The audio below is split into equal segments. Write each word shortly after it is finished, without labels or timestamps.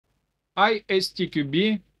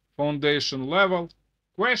ISTQB Foundation Level,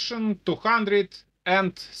 question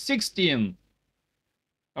 216.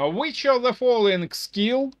 Which of the following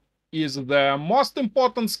skill is the most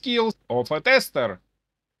important skill of a tester?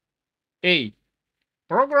 A.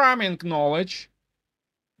 Programming knowledge.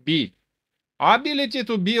 B. Ability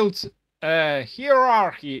to build a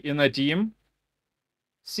hierarchy in a team.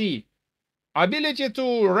 C. Ability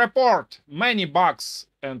to report many bugs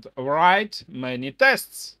and write many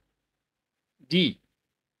tests. D.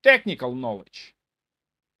 Technical knowledge.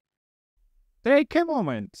 Take a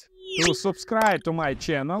moment to subscribe to my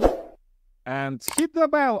channel and hit the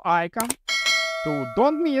bell icon to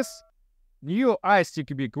don't miss new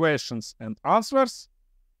ISTQB questions and answers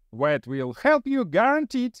that will help you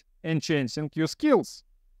guaranteed enhancing your skills.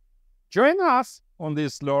 Join us on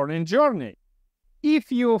this learning journey.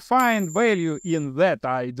 If you find value in that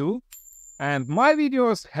I do and my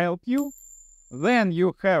videos help you, then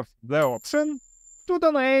you have the option to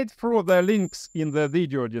donate through the links in the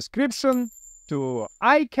video description so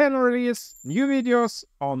I can release new videos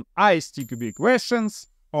on ISTQB questions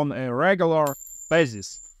on a regular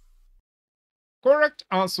basis. Correct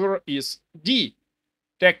answer is D.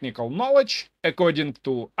 Technical knowledge according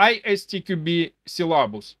to ISTQB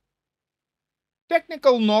Syllabus.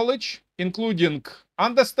 Technical knowledge, including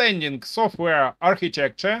understanding software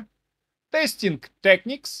architecture, testing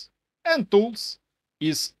techniques, and tools,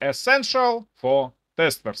 is essential for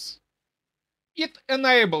testers. It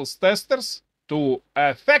enables testers to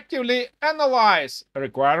effectively analyze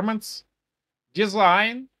requirements,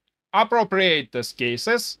 design appropriate test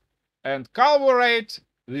cases, and collaborate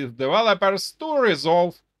with developers to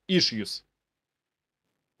resolve issues.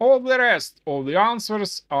 All the rest of the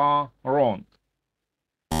answers are wrong.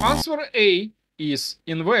 Answer A is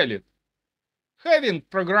invalid. Having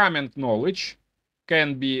programming knowledge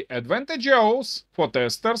can be advantageous for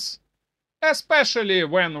testers, especially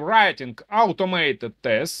when writing automated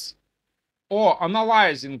tests or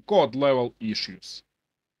analyzing code-level issues.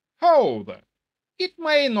 However, it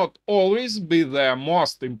may not always be the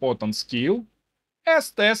most important skill,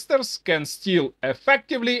 as testers can still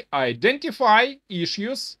effectively identify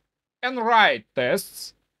issues and write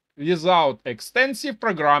tests without extensive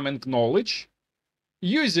programming knowledge,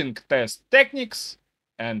 using test techniques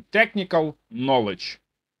and technical knowledge.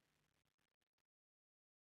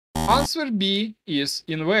 Answer B is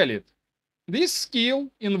invalid. This skill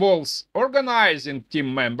involves organizing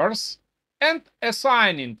team members and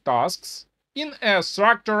assigning tasks in a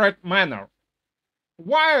structured manner.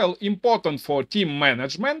 While important for team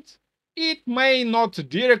management, it may not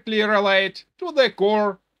directly relate to the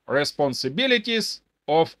core responsibilities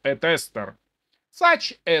of a tester,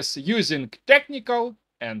 such as using technical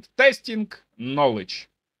and testing knowledge.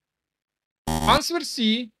 Answer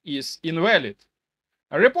C is invalid.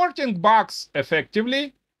 Reporting bugs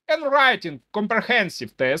effectively and writing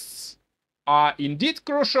comprehensive tests are indeed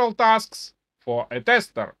crucial tasks for a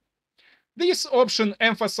tester. This option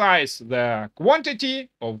emphasizes the quantity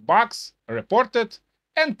of bugs reported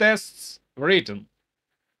and tests written,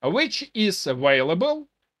 which is available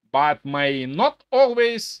but may not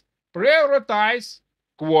always prioritize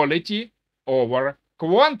quality over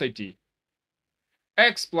quantity.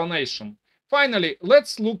 Explanation. Finally,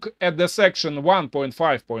 let's look at the section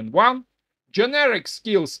 1.5.1, generic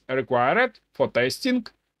skills required for testing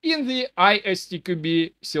in the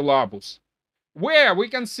ISTQB syllabus, where we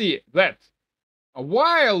can see that,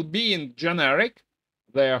 while being generic,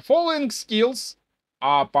 the following skills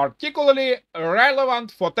are particularly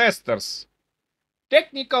relevant for testers.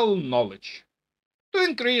 Technical knowledge. To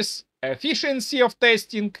increase efficiency of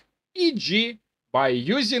testing, e.g. by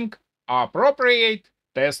using appropriate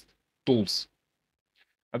test tools.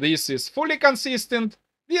 This is fully consistent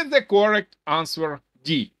with the correct answer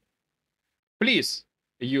D. Please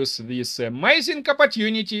use this amazing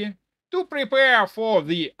opportunity to prepare for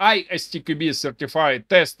the ISTQB Certified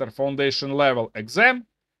Tester Foundation Level exam,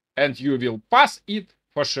 and you will pass it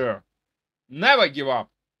for sure. Never give up!